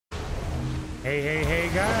Hey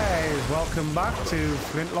guys, welcome back to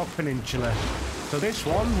Flintlock Peninsula. So this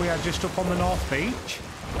one, we are just up on the North Beach,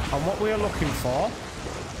 and what we are looking for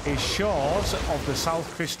is shores of the South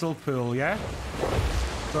Crystal Pool, yeah?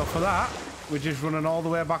 So for that, we're just running all the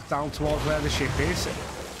way back down towards where the ship is.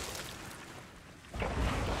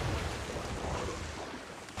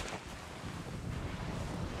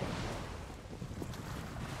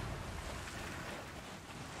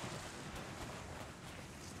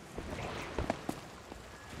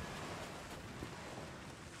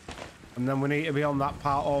 And then we need to be on that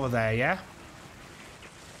part over there, yeah?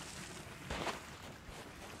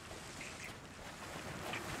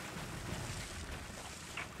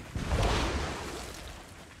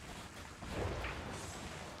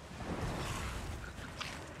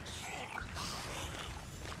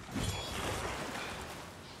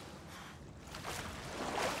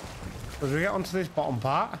 As we get onto this bottom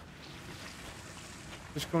part,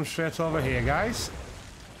 just come straight over here, guys.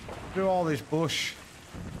 Through all this bush,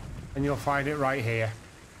 and you'll find it right here.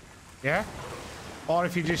 Yeah? Or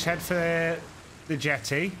if you just head for the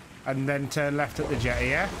jetty and then turn left at the jetty,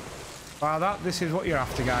 yeah? By that, this is what you're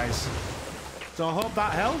after, guys. So I hope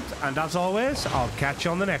that helped, and as always, I'll catch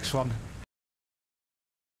you on the next one.